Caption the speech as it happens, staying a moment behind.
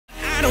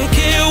I don't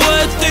care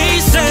what they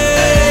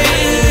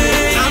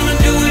say. I'ma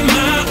do it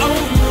my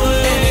own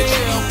way.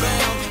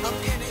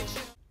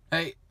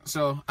 Hey,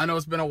 so I know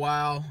it's been a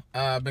while.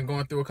 I've been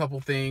going through a couple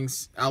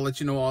things. I'll let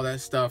you know all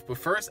that stuff. But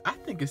first, I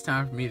think it's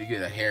time for me to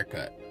get a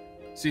haircut.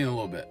 See you in a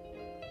little bit.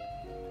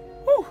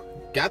 Whew,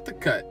 got the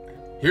cut.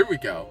 Here we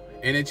go.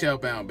 NHL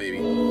bound, baby.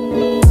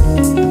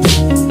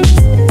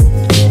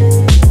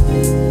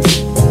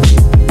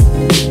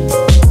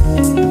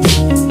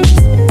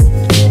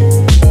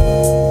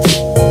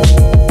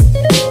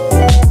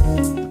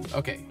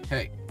 Okay,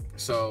 hey,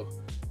 so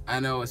I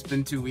know it's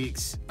been 2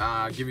 weeks.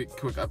 Give you a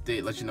quick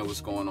update, let you know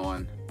what's going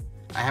on.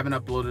 I haven't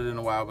uploaded in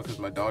a while because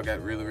my dog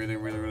got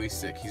really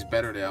sick. He's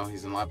better now,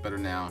 he's a lot better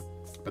now.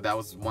 But that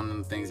was one of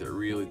the things that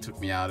really took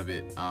me out of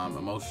it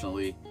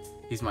emotionally.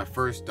 He's my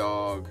first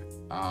dog.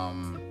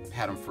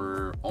 Had him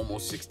for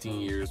almost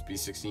 16 years, be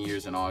 16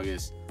 years in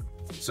August.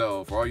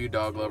 So for all you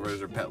dog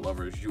lovers or pet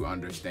lovers, you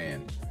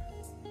understand.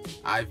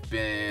 I've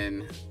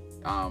been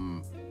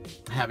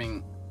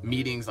having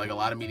meetings, like a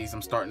lot of meetings.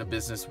 I'm starting a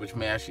business, which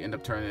may actually end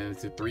up turning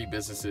into 3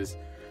 businesses,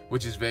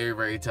 which is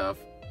very tough.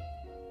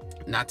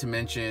 Not to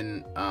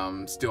mention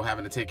still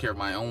having to take care of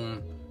my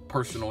own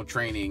personal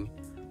training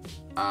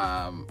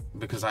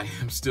because I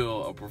am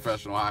still a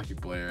professional hockey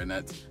player, and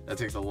that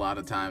takes a lot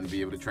of time to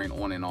be able to train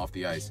on and off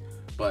the ice.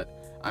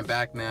 But I'm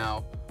back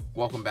now.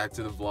 Welcome back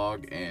to the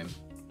vlog, and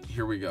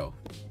here we go.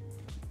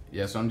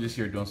 Yeah, so I'm just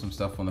here doing some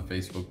stuff on the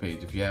Facebook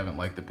page. If you haven't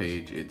liked the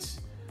page,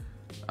 it's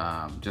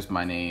just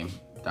my name,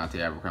 Duante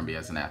Abercrombie,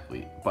 as an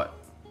athlete. But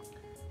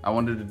I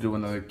wanted to do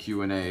another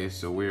Q&A.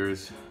 So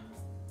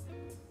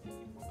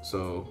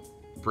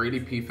Brady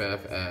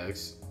PFF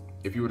asks,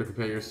 if you were to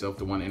compare yourself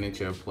to one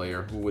NHL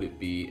player, who would it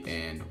be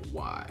and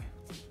why?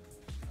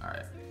 All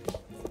right.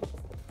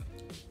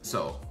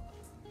 So,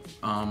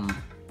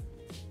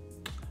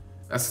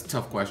 that's a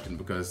tough question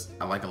because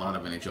I like a lot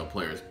of NHL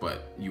players,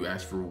 but you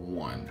asked for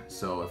one.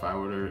 So if I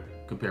were to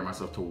compare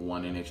myself to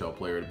one NHL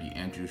player, it'd be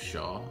Andrew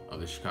Shaw of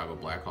the Chicago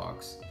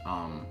Blackhawks.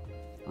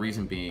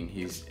 Reason being,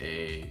 he's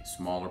a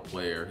smaller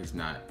player. He's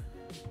not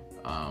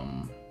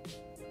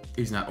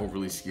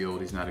overly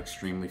skilled. He's not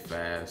extremely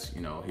fast.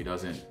 You know, he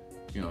doesn't,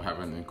 have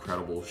an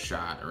incredible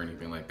shot or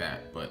anything like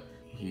that, but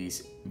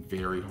he's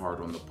very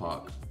hard on the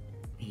puck.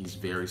 He's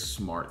very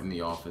smart in the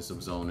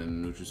offensive zone, in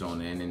the neutral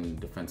zone, and in the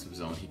defensive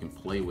zone. He can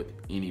play with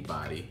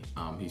anybody.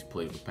 He's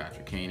played with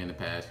Patrick Kane in the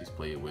past. He's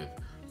played with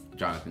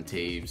Jonathan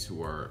Taves,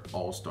 who are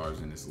all-stars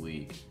in this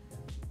league.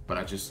 But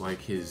I just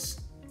like his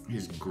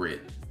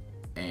grit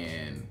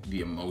and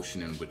the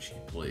emotion in which he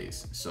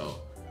plays. So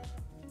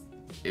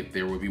if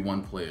there would be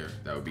one player,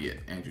 that would be it.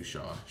 Andrew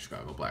Shaw,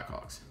 Chicago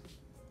Blackhawks.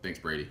 Thanks,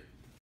 Brady.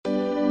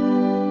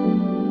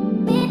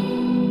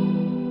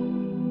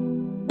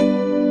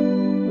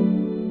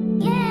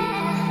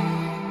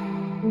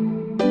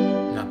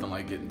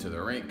 Getting to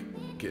the rink,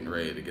 getting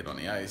ready to get on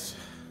the ice,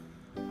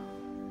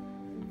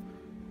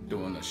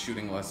 doing a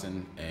shooting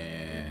lesson,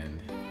 and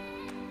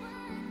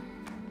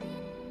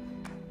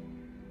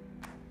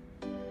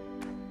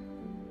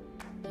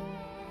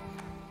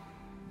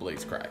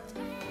blades cracked.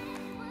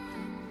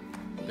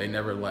 They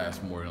never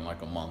last more than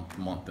like a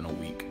month and a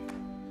week.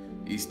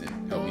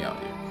 Easton, help me out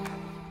here.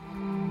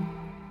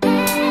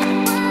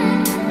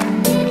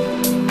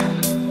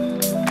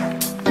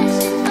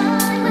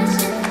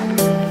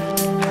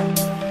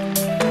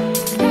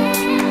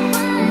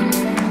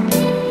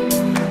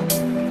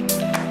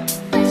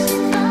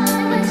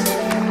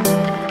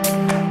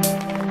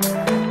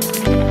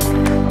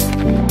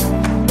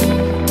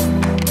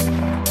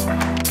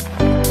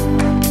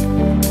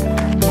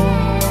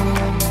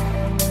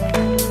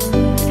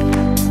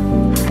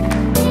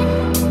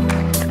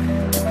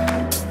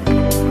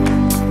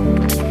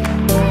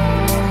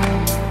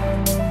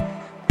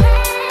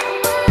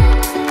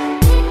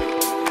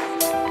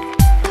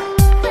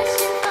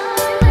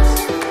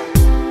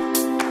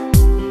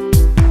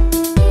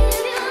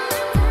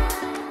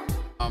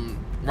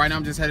 Right now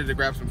I'm just headed to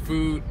grab some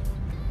food,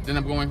 then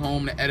I'm going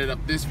home to edit up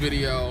this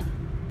video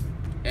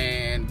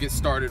and get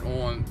started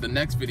on the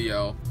next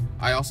video.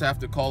 I also have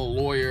to call a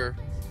lawyer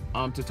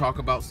to talk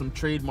about some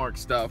trademark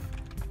stuff,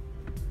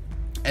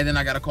 and then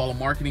I got to call a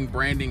marketing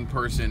branding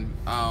person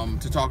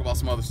to talk about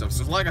some other stuff.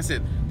 So like I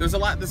said, there's a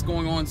lot that's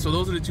going on. So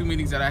those are the 2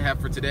 meetings that I have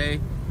for today.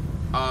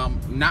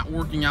 Not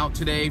working out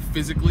today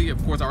physically.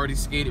 Of course, I already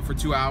skated for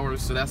 2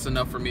 hours, so that's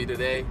enough for me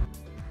today.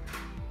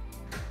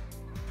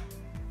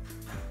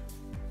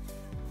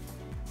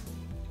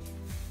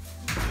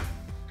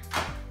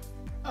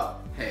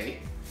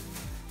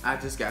 I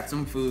just got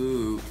some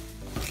food.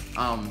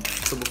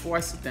 So before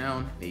I sit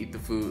down and eat the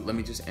food, let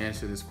me just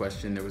answer this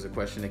question. There was a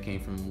question that came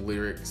from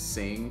Lyric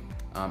Sing,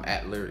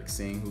 at Lyric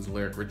Sing, who's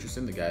Lyric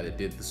Richardson, the guy that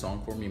did the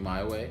song for me,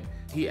 My Way.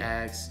 He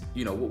asked,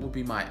 what would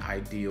be my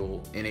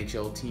ideal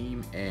NHL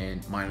team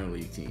and minor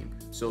league team?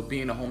 So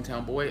being a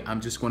hometown boy, I'm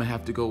just gonna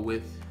have to go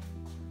with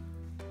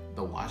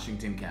the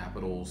Washington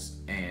Capitals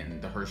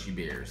and the Hershey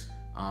Bears.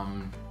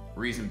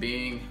 Reason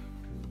being,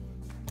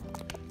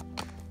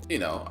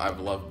 I've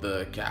loved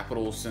the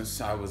Capitals since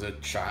I was a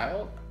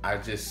child. I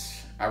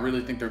I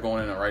really think they're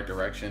going in the right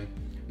direction.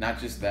 Not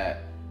just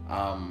that,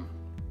 I'm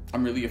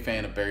really a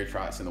fan of Barry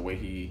Trotz and the way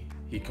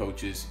he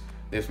coaches.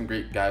 There's some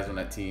great guys on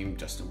that team,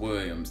 Justin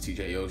Williams,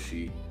 TJ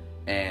Oshie,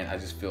 and I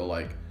just feel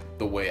like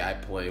the way I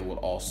play will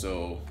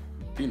also,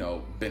 you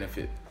know,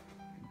 benefit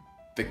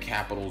the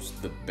Capitals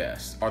the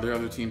best. Are there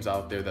other teams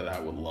out there that I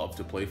would love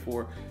to play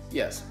for?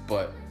 Yes,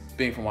 but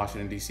being from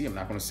Washington, D.C., I'm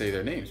not going to say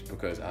their names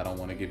because I don't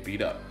want to get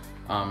beat up.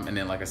 And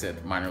then, like I said,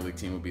 the minor league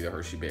team would be the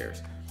Hershey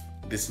Bears.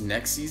 This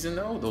next season,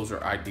 though, those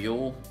are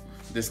ideal.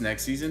 This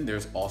next season,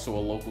 there's also a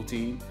local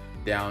team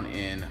down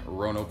in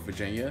Roanoke,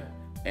 Virginia,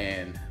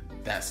 and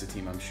that's the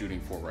team I'm shooting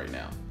for right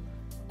now.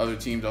 Other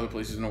teams, other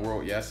places in the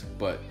world, yes,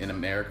 but in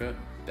America,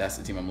 that's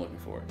the team I'm looking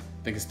for.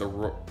 I think it's the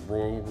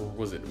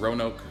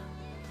Roanoke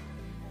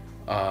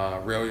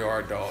Rail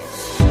Yard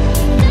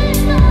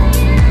Dogs.